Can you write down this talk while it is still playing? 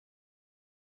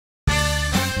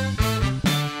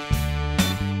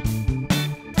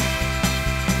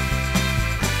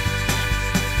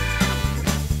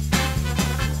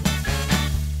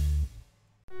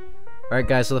Alright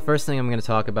guys, so the first thing I'm going to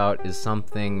talk about is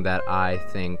something that I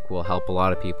think will help a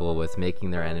lot of people with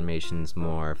making their animations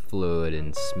more fluid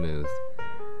and smooth.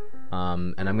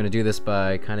 And I'm going to do this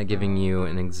by kind of giving you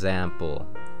an example.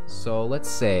 So let's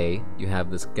say you have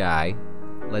this guy,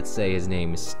 let's say his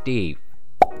name is Steve.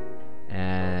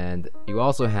 And you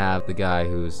also have the guy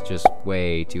who's just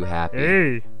way too happy.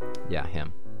 Hey! Yeah,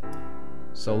 him.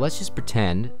 So let's just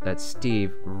pretend that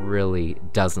Steve really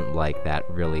doesn't like that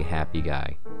really happy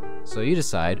guy. So you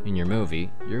decide in your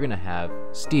movie you're gonna have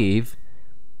Steve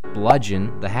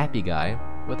bludgeon the happy guy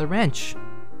with a wrench.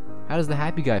 How does the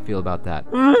happy guy feel about that?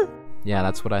 Yeah,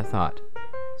 that's what I thought.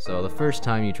 So the first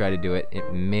time you try to do it,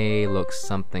 it may look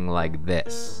something like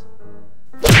this.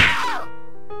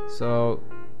 So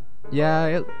yeah,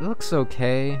 it looks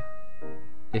okay.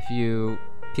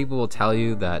 People will tell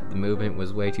you that the movement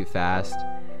was way too fast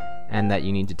and that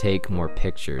you need to take more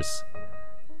pictures.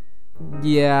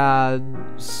 Yeah,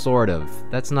 sort of.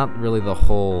 That's not really the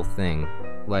whole thing.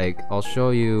 Like, I'll show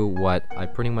you what I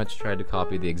pretty much tried to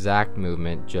copy the exact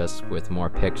movement just with more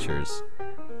pictures.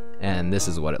 And this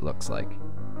is what it looks like.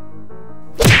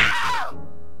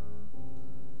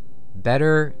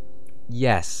 Better?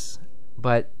 Yes.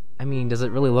 But, I mean, does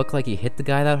it really look like he hit the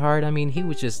guy that hard? I mean, he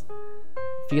was just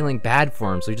feeling bad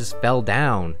for him, so he just fell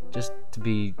down just to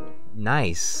be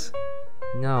nice.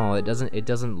 No, it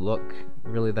doesn't look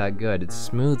really that good. It's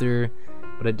smoother,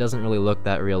 but it doesn't really look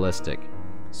that realistic.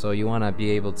 So you want to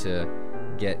be able to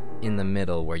get in the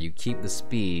middle where you keep the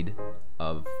speed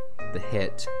of the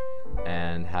hit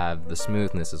and have the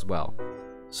smoothness as well.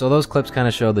 So those clips kind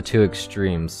of show the two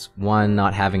extremes, one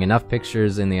not having enough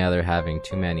pictures and the other having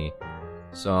too many.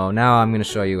 So now I'm going to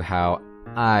show you how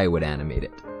I would animate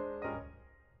it.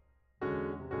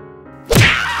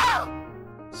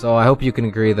 So I hope you can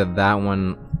agree that that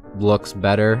one looks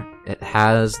better. It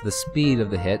has the speed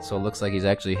of the hit, so it looks like he's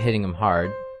actually hitting him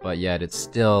hard, but yet it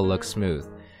still looks smooth.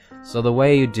 So the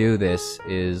way you do this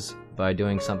is by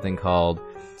doing something called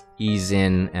ease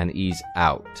in and ease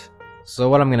out. So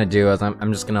what I'm going to do is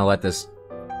I'm just going to let this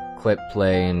clip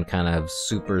play in kind of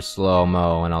super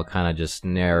slow-mo, and I'll kind of just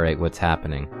narrate what's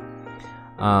happening.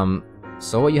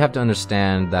 So what you have to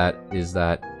understand is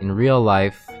that in real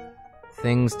life,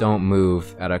 things don't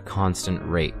move at a constant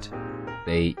rate.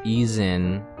 They ease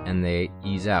in and they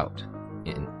ease out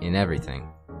in everything.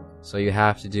 So you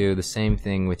have to do the same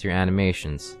thing with your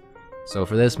animations. So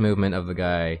for this movement of the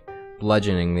guy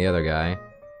bludgeoning the other guy,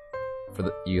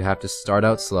 you have to start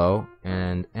out slow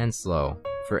and end slow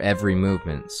for every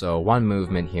movement. So one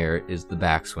movement here is the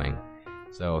backswing.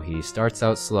 So he starts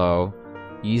out slow,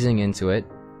 easing into it,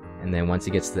 and then once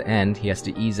he gets to the end, he has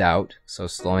to ease out, so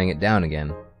slowing it down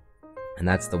again. And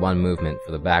that's the one movement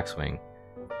for the backswing.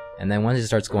 And then once he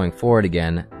starts going forward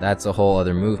again, that's a whole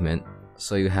other movement,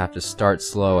 so you have to start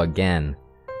slow again,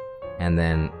 and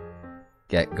then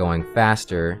get going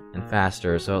faster and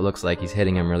faster, so it looks like he's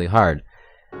hitting him really hard.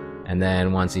 And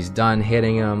then once he's done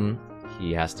hitting him,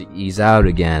 he has to ease out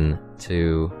again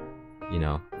to,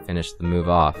 finish the move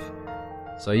off.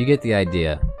 So you get the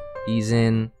idea. Ease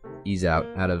in, ease out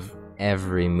of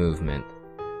every movement.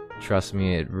 Trust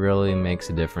me, it really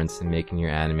makes a difference in making your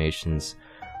animations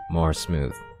more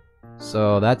smooth.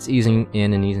 So that's easing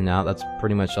in and easing out. That's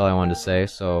pretty much all I wanted to say.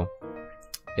 So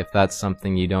if that's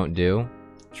something you don't do,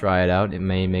 try it out. It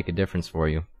may make a difference for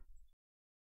you.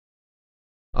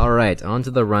 Alright, on to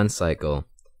the run cycle.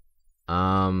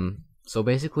 So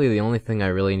basically the only thing I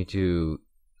really need to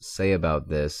say about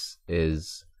this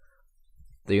is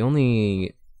the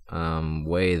only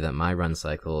way that my run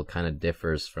cycle kind of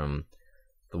differs from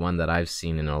the one that I've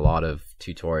seen in a lot of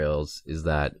tutorials is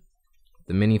that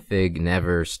the minifig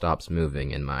never stops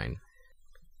moving in mine.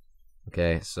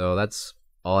 Okay, so that's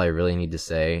all I really need to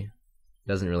say. It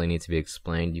doesn't really need to be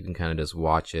explained. You can kind of just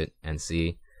watch it and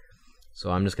see.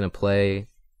 So I'm just going to play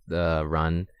the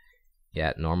run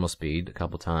at normal speed a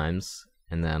couple times,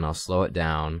 and then I'll slow it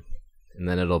down, and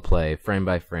then it'll play frame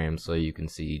by frame so you can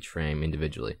see each frame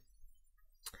individually.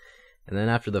 And then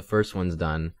after the first one's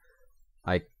done,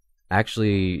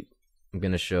 I'm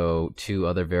going to show two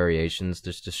other variations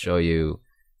just to show you,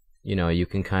 you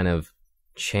can kind of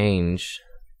change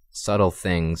subtle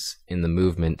things in the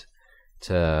movement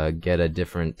to get a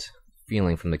different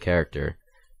feeling from the character,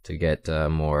 to get a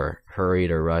more hurried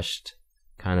or rushed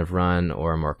kind of run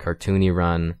or a more cartoony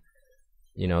run.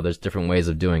 There's different ways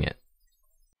of doing it.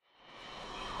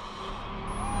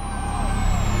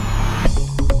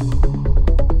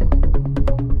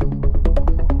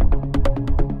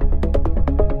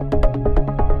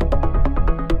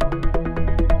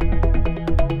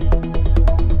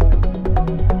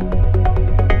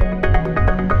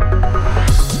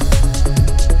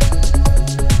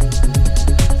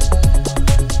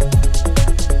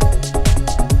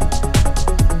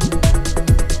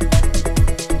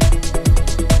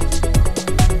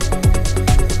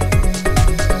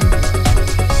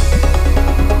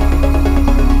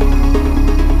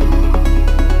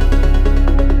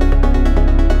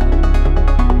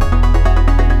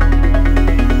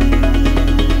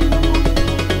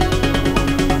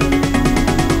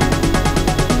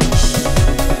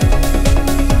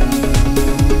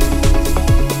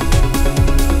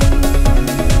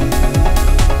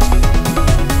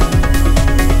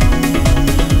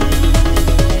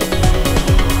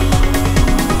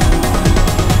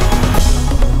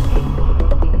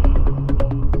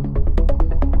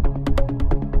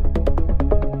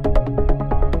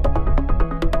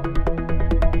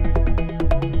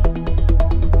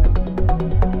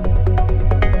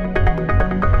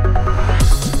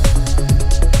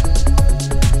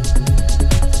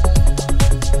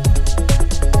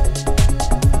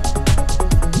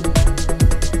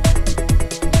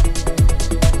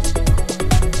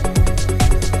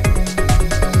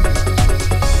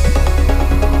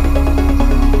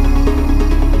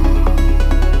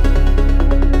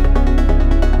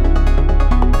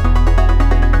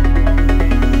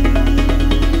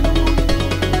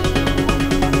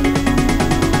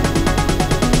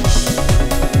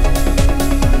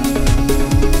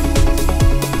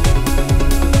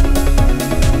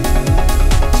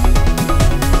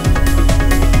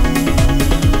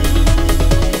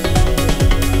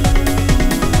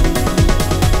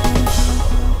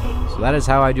 that is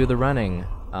how I do the running.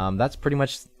 That's pretty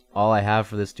much all I have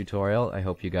for this tutorial. I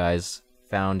hope you guys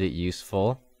found it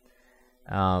useful.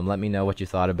 Let me know what you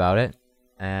thought about it.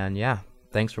 And yeah,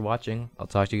 thanks for watching. I'll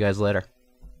talk to you guys later.